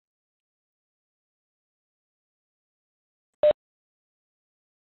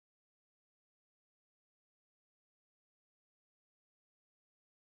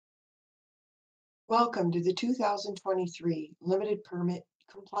Welcome to the 2023 Limited Permit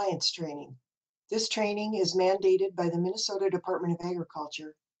Compliance Training. This training is mandated by the Minnesota Department of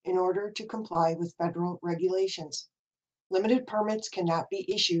Agriculture in order to comply with federal regulations. Limited permits cannot be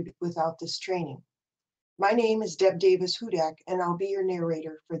issued without this training. My name is Deb Davis Hudak, and I'll be your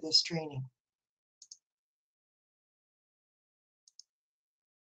narrator for this training.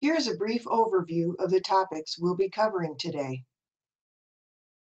 Here's a brief overview of the topics we'll be covering today.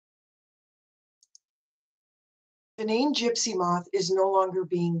 The name gypsy moth is no longer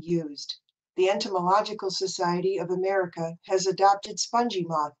being used. The Entomological Society of America has adopted spongy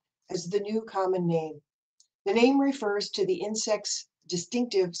moth as the new common name. The name refers to the insect's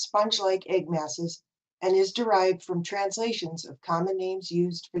distinctive sponge-like egg masses and is derived from translations of common names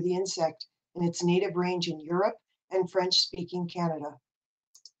used for the insect in its native range in Europe and French-speaking Canada.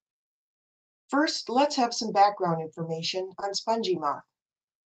 First, let's have some background information on spongy moth.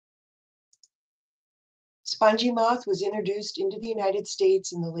 Spongy moth was introduced into the United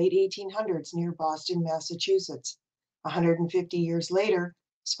States in the late 1800s near Boston, Massachusetts. 150 years later,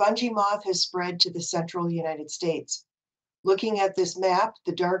 spongy moth has spread to the central United States. Looking at this map,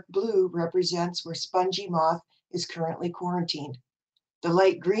 the dark blue represents where spongy moth is currently quarantined. The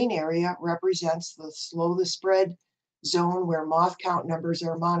light green area represents the slowly spread zone where moth count numbers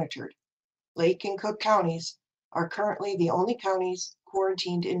are monitored. Lake and Cook counties are currently the only counties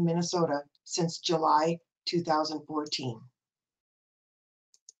quarantined in Minnesota since July 2014.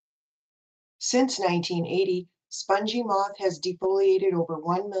 Since 1980, spongy moth has defoliated over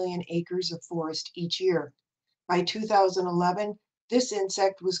 1 million acres of forest each year. By 2011, this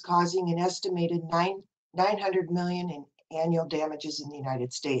insect was causing an estimated 900 million in annual damages in the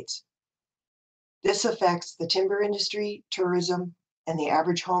United States. This affects the timber industry, tourism, and the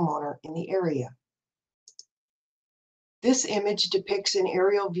average homeowner in the area. This image depicts an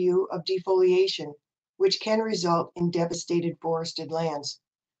aerial view of defoliation, which can result in devastated forested lands.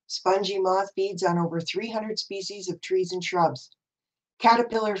 Spongy moth feeds on over 300 species of trees and shrubs.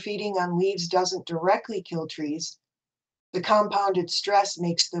 Caterpillar feeding on leaves doesn't directly kill trees. The compounded stress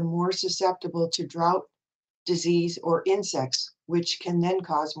makes them more susceptible to drought, disease, or insects, which can then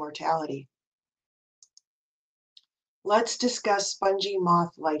cause mortality. Let's discuss spongy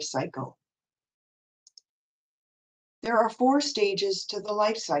moth life cycle. There are 4 stages to the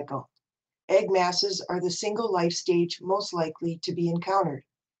life cycle. Egg masses are the single life stage most likely to be encountered.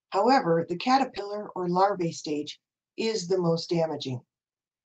 However, the caterpillar or larvae stage is the most damaging.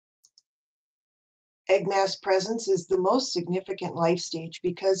 Egg mass presence is the most significant life stage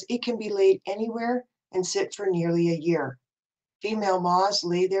because it can be laid anywhere and sit for nearly a year. Female moths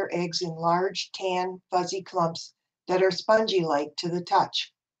lay their eggs in large, tan, fuzzy clumps that are spongy-like to the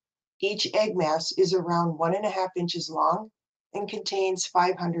touch. Each egg mass is around 1.5 inches long and contains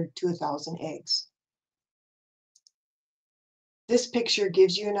 500 to 1,000 eggs. This picture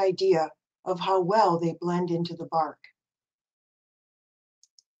gives you an idea of how well they blend into the bark.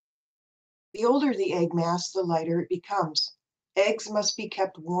 The older the egg mass, the lighter it becomes. Eggs must be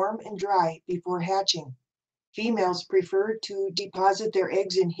kept warm and dry before hatching. Females prefer to deposit their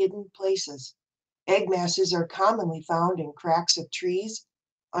eggs in hidden places. Egg masses are commonly found in cracks of trees,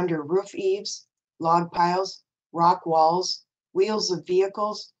 under roof eaves, log piles, rock walls, wheels of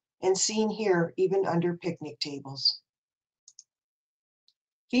vehicles, and seen here even under picnic tables.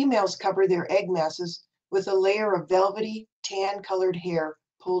 Females cover their egg masses with a layer of velvety, tan-colored hair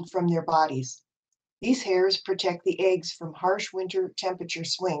pulled from their bodies. These hairs protect the eggs from harsh winter temperature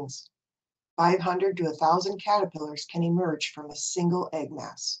swings. 500 to 1,000 caterpillars can emerge from a single egg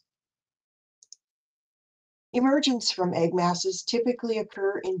mass. Emergence from egg masses typically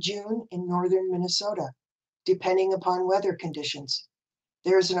occur in June in northern Minnesota, depending upon weather conditions.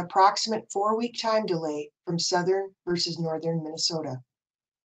 There is an approximate 4-week time delay from southern versus northern Minnesota.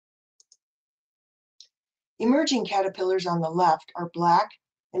 Emerging caterpillars on the left are black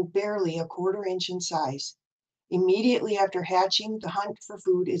and barely a 1/4 inch in size. Immediately after hatching, the hunt for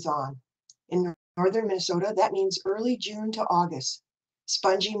food is on. In northern Minnesota, that means early June to August.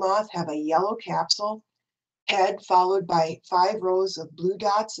 Spongy moth have a yellow capsule head followed by 5 rows of blue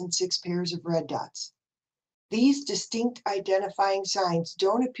dots and 6 pairs of red dots. These distinct identifying signs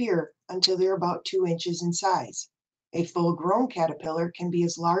don't appear until they're about 2 inches in size. A full-grown caterpillar can be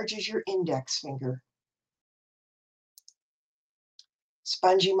as large as your index finger.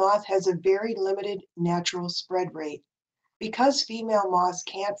 Spongy moth has a very limited natural spread rate. Because female moths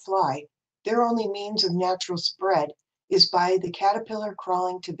can't fly, their only means of natural spread is by the caterpillar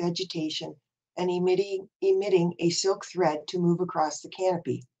crawling to vegetation and emitting a silk thread to move across the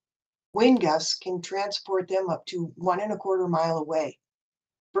canopy. Wind gusts can transport them up to 1 1/4 mile away.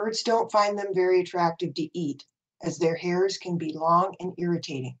 Birds don't find them very attractive to eat, as their hairs can be long and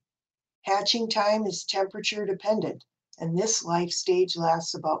irritating. Hatching time is temperature dependent, and this life stage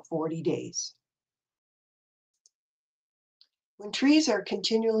lasts about 40 days. When trees are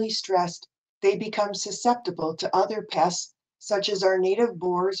continually stressed, they become susceptible to other pests, such as our native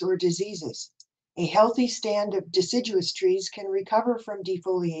borers or diseases. A healthy stand of deciduous trees can recover from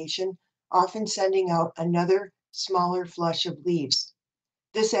defoliation, often sending out another, smaller flush of leaves.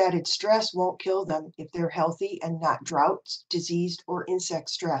 This added stress won't kill them if they're healthy and not drought, diseased, or insect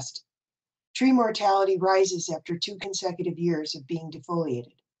stressed. Tree mortality rises after 2 consecutive years of being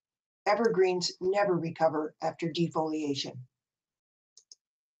defoliated. Evergreens never recover after defoliation.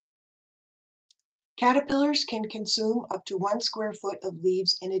 Caterpillars can consume up to 1 square foot of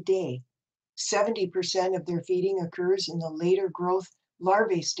leaves in a day. 70% of their feeding occurs in the later growth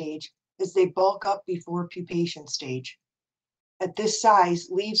larvae stage as they bulk up before pupation stage. At this size,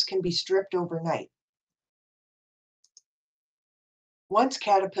 leaves can be stripped overnight. Once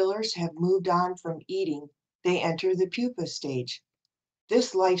caterpillars have moved on from eating, they enter the pupa stage.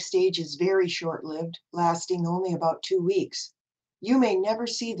 This life stage is very short-lived, lasting only about 2 weeks. You may never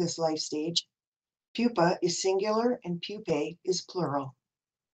see this life stage. Pupa is singular and pupae is plural.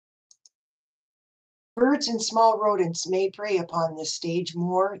 Birds and small rodents may prey upon this stage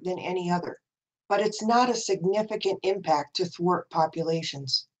more than any other, but it's not a significant impact to thwart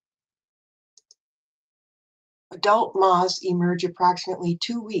populations. Adult moths emerge approximately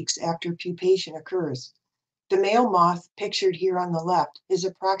 2 weeks after pupation occurs. The male moth, pictured here on the left, is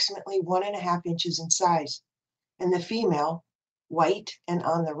approximately 1.5 inches in size, and the female, white and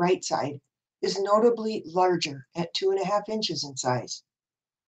on the right side, is notably larger at 2.5 inches in size.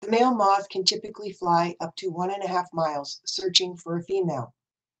 The male moth can typically fly up to 1.5 miles searching for a female.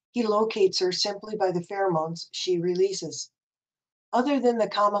 He locates her simply by the pheromones she releases. Other than the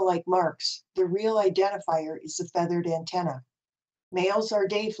comma-like marks, the real identifier is the feathered antenna. Males are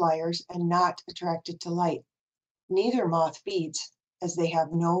day flyers and not attracted to light. Neither moth feeds, as they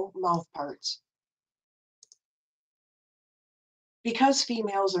have no mouth parts. Because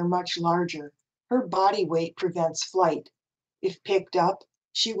females are much larger, her body weight prevents flight. If picked up,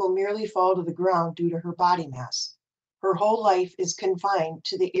 she will merely fall to the ground due to her body mass. Her whole life is confined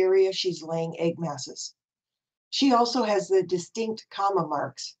to the area she's laying egg masses. She also has the distinct comma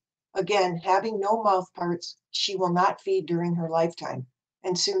marks. Again, having no mouth parts, she will not feed during her lifetime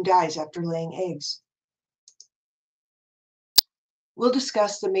and soon dies after laying eggs. We'll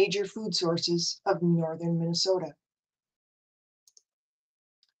discuss the major food sources of northern Minnesota.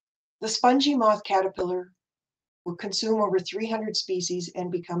 The spongy moth caterpillar will consume over 300 species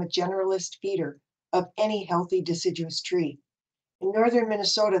and become a generalist feeder of any healthy deciduous tree. In northern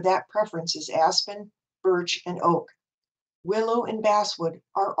Minnesota, that preference is aspen, birch, and oak. Willow and basswood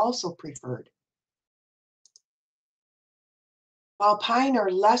are also preferred. While pine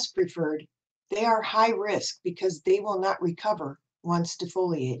are less preferred, they are high risk because they will not recover once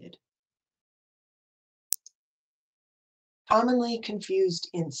defoliated. Commonly confused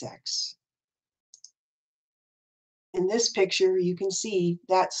insects. In this picture, you can see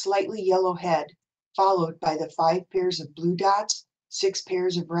that slightly yellow head, followed by the 5 pairs of blue dots, 6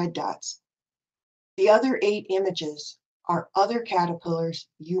 pairs of red dots. The other 8 images are other caterpillars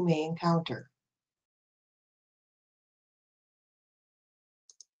you may encounter.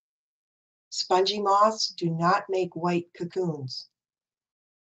 Spongy moths do not make white cocoons.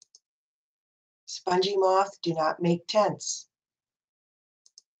 Spongy moths do not make tents.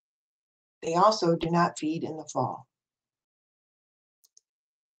 They also do not feed in the fall.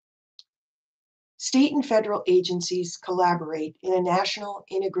 State and federal agencies collaborate in a national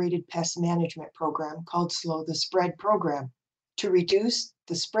integrated pest management program called Slow the Spread program to reduce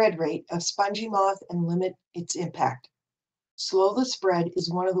the spread rate of spongy moth and limit its impact. Slow the Spread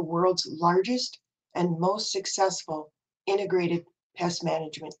is one of the world's largest and most successful integrated pest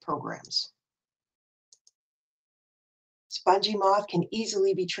management programs. Spongy moth can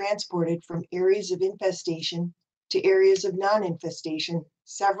easily be transported from areas of infestation to areas of non-infestation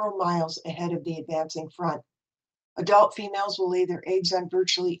several miles ahead of the advancing front. Adult females will lay their eggs on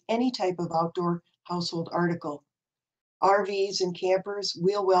virtually any type of outdoor household article. RVs and campers,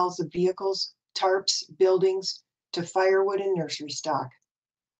 wheel wells of vehicles, tarps, buildings, to firewood and nursery stock.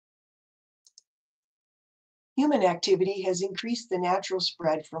 Human activity has increased the natural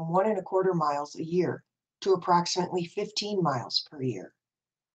spread from 1.25 miles a year to approximately 15 miles per year.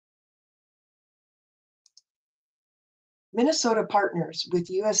 Minnesota partners with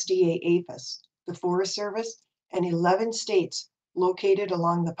USDA-APHIS, the Forest Service, and 11 states located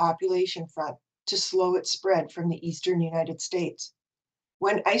along the population front to slow its spread from the eastern United States.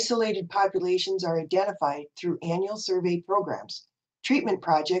 When isolated populations are identified through annual survey programs, treatment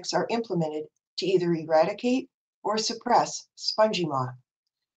projects are implemented to either eradicate or suppress spongy moth.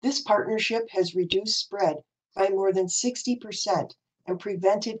 This partnership has reduced spread by more than 60% and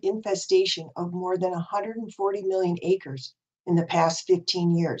prevented infestation of more than 140 million acres in the past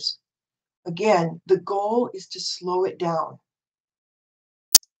 15 years. Again, the goal is to slow it down.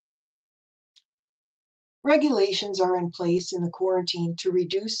 Regulations are in place in the quarantine to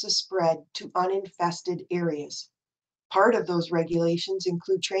reduce the spread to uninfested areas. Part of those regulations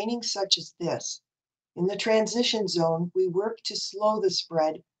include training such as this. In the transition zone, we work to slow the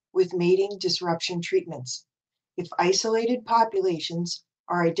spread with mating disruption treatments. If isolated populations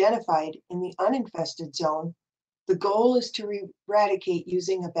are identified in the uninfested zone, the goal is to eradicate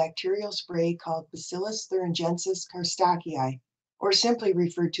using a bacterial spray called Bacillus thuringiensis karstachii, or simply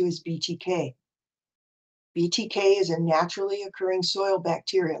referred to as BTK. BTK is a naturally occurring soil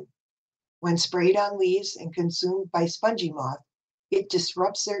bacterium. When sprayed on leaves and consumed by spongy moth, it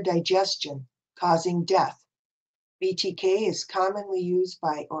disrupts their digestion, causing death. BTK is commonly used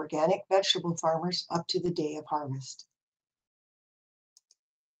by organic vegetable farmers up to the day of harvest.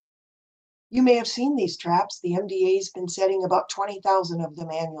 You may have seen these traps. The MDA's been setting about 20,000 of them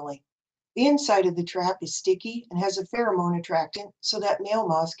annually. The inside of the trap is sticky and has a pheromone attractant so that male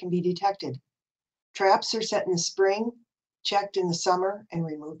moths can be detected. Traps are set in the spring, checked in the summer, and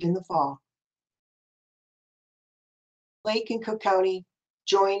removed in the fall. Lake and Cook County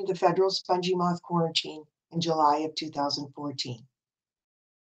joined the federal spongy moth quarantine in July of 2014.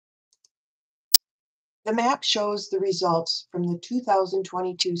 The map shows the results from the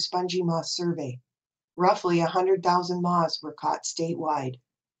 2022 spongy moth survey. Roughly 100,000 moths were caught statewide.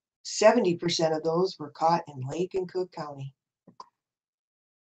 70% of those were caught in Lake and Cook County.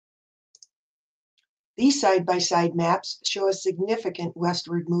 These side-by-side maps show a significant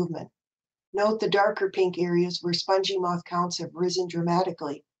westward movement. Note the darker pink areas where spongy moth counts have risen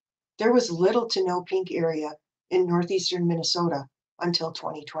dramatically. There was little to no pink area in northeastern Minnesota until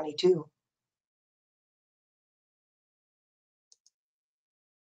 2022.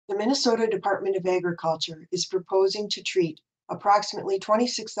 The Minnesota Department of Agriculture is proposing to treat approximately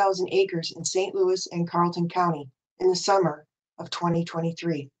 26,000 acres in St. Louis and Carleton County in the summer of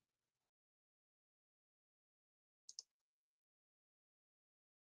 2023.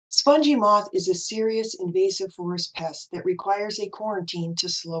 Spongy moth is a serious invasive forest pest that requires a quarantine to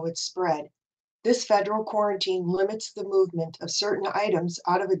slow its spread. This federal quarantine limits the movement of certain items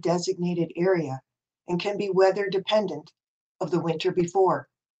out of a designated area and can be weather dependent of the winter before.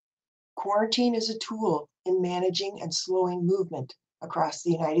 Quarantine is a tool in managing and slowing movement across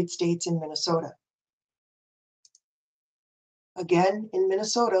the United States and Minnesota. Again, in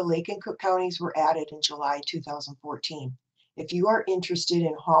Minnesota, Lake and Cook counties were added in July 2014. If you are interested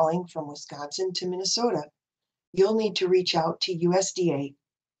in hauling from Wisconsin to Minnesota, you'll need to reach out to USDA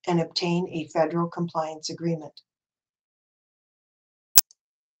and obtain a federal compliance agreement.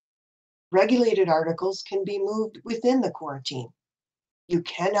 Regulated articles can be moved within the quarantine. You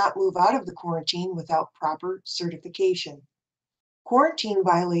cannot move out of the quarantine without proper certification. Quarantine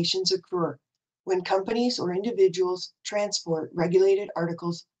violations occur when companies or individuals transport regulated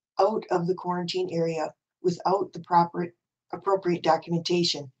articles out of the quarantine area without the appropriate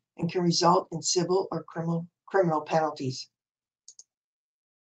documentation and can result in civil or criminal penalties.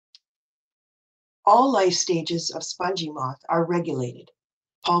 All life stages of spongy moth are regulated.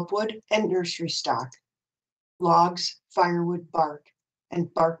 Pulpwood and nursery stock, logs, firewood, bark,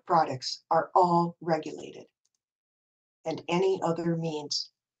 and bark products are all regulated. And any other means.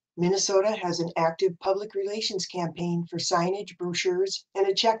 Minnesota has an active public relations campaign for signage, brochures, and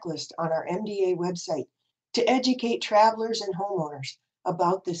a checklist on our MDA website to educate travelers and homeowners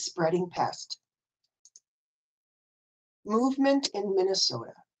about this spreading pest. Movement in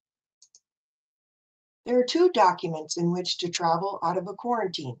Minnesota. There are two documents in which to travel out of a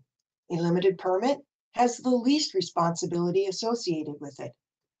quarantine. A limited permit has the least responsibility associated with it.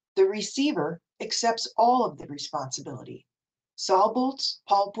 The receiver accepts all of the responsibility. Saw bolts,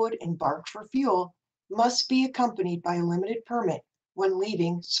 pulpwood, and bark for fuel must be accompanied by a limited permit when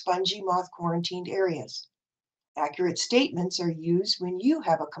leaving spongy moth quarantined areas. Accurate statements are used when you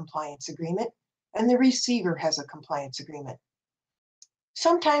have a compliance agreement and the receiver has a compliance agreement.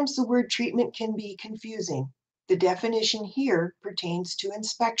 Sometimes the word treatment can be confusing. The definition here pertains to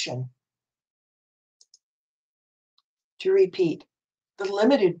inspection. To repeat, the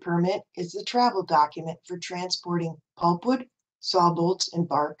limited permit is the travel document for transporting pulpwood, saw bolts, and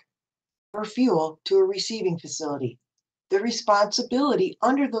bark for fuel to a receiving facility. The responsibility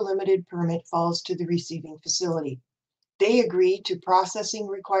under the limited permit falls to the receiving facility. They agree to processing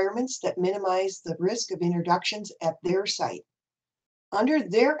requirements that minimize the risk of introductions at their site. Under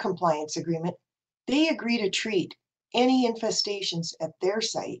their compliance agreement, they agree to treat any infestations at their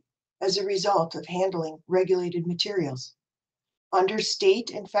site as a result of handling regulated materials. Under state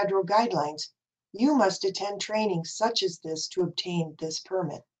and federal guidelines, you must attend training such as this to obtain this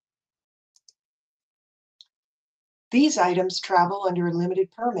permit. These items travel under a limited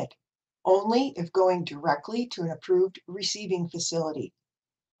permit, only if going directly to an approved receiving facility.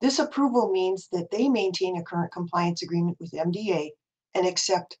 This approval means that they maintain a current compliance agreement with MDA and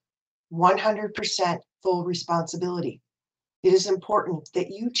accept 100% full responsibility. It is important that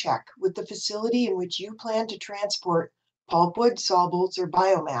you check with the facility in which you plan to transport pulpwood, sawbolts, or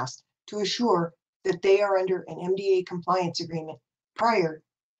biomass to assure that they are under an MDA compliance agreement prior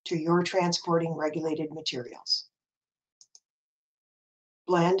to your transporting regulated materials.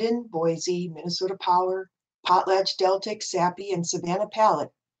 Blandin, Boise, Minnesota Power, PotlatchDeltic, Sappi, and Savannah Pallet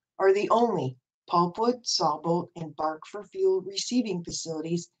are the only pulpwood, sawbolt, and bark for fuel receiving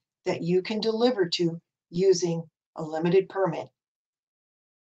facilities that you can deliver to using a limited permit.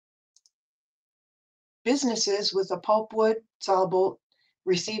 Businesses with a pulpwood, sawbolt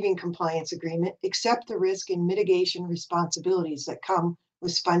receiving compliance agreement accept the risk and mitigation responsibilities that come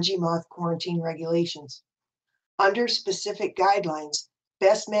with spongy moth quarantine regulations. Under specific guidelines,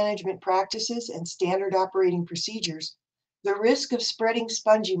 best management practices, and standard operating procedures, the risk of spreading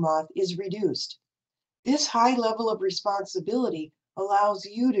spongy moth is reduced. This high level of responsibility allows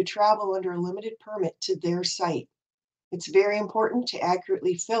you to travel under a limited permit to their site. It's very important to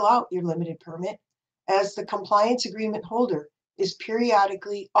accurately fill out your limited permit, as the compliance agreement holder is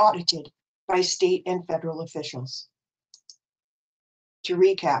periodically audited by state and federal officials. To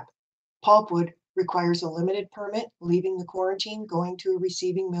recap, pulpwood requires a limited permit, leaving the quarantine, going to a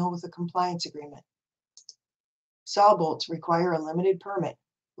receiving mill with a compliance agreement. Sawbolts require a limited permit,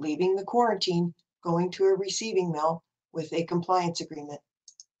 leaving the quarantine, going to a receiving mill with a compliance agreement.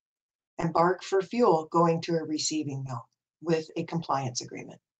 And bark for fuel, going to a receiving mill with a compliance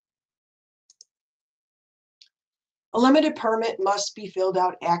agreement. A limited permit must be filled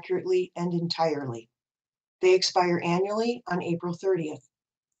out accurately and entirely. They expire annually on April 30th.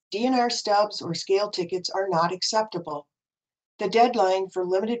 DNR stubs or scale tickets are not acceptable. The deadline for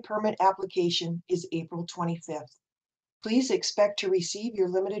limited permit application is April 25th. Please expect to receive your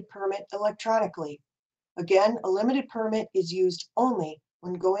limited permit electronically. Again, a limited permit is used only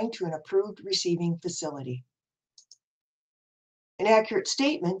when going to an approved receiving facility. An accurate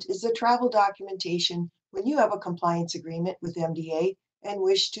statement is the travel documentation when you have a compliance agreement with MDA and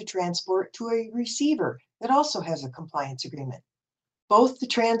wish to transport to a receiver that also has a compliance agreement. Both the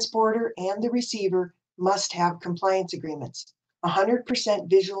transporter and the receiver must have compliance agreements. 100%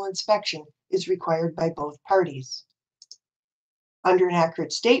 visual inspection is required by both parties. Under an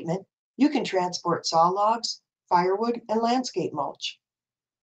accurate statement, you can transport saw logs, firewood, and landscape mulch.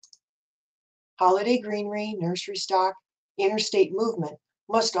 Holiday greenery, nursery stock, interstate movement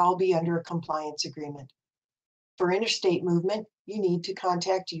must all be under a compliance agreement. For interstate movement, you need to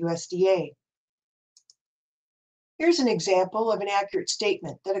contact USDA. Here's an example of an accurate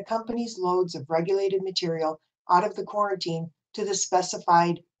statement that accompanies loads of regulated material out of the quarantine to the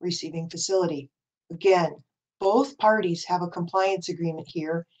specified receiving facility. Again, both parties have a compliance agreement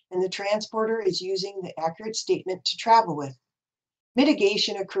here, and the transporter is using the accurate statement to travel with.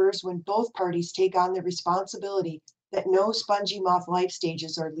 Mitigation occurs when both parties take on the responsibility that no spongy moth life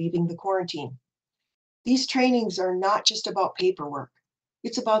stages are leaving the quarantine. These trainings are not just about paperwork.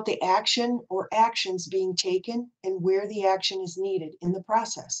 It's about the action or actions being taken and where the action is needed in the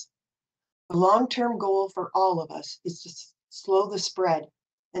process. The long-term goal for all of us is to slow the spread,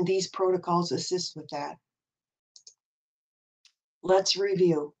 and these protocols assist with that. Let's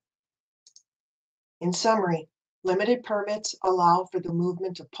review. In summary, limited permits allow for the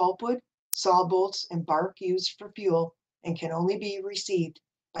movement of pulpwood, sawbolts, and bark used for fuel and can only be received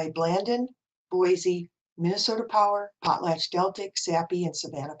by Blandin, Boise, Minnesota Power, PotlatchDeltic, Sappi, and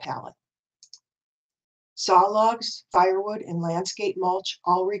Savannah Pallet. Saw logs, firewood, and landscape mulch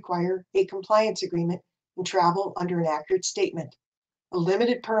all require a compliance agreement and travel under an accurate statement. A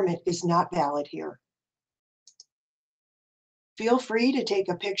limited permit is not valid here. Feel free to take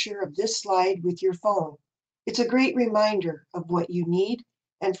a picture of this slide with your phone. It's a great reminder of what you need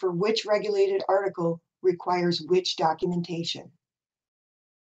and for which regulated article requires which documentation.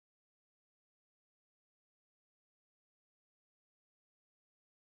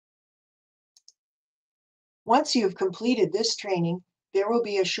 Once you've completed this training, there will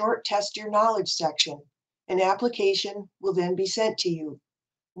be a short test your knowledge section. An application will then be sent to you.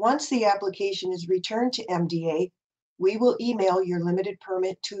 Once the application is returned to MDA, We will email your limited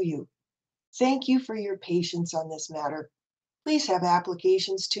permit to you. Thank you for your patience on this matter. Please have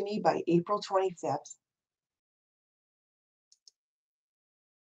applications to me by April 25th.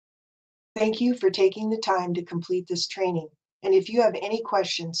 Thank you for taking the time to complete this training. And if you have any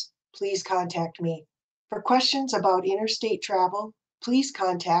questions, please contact me. For questions about interstate travel, please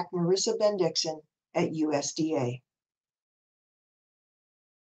contact Marissa Bendixson at USDA.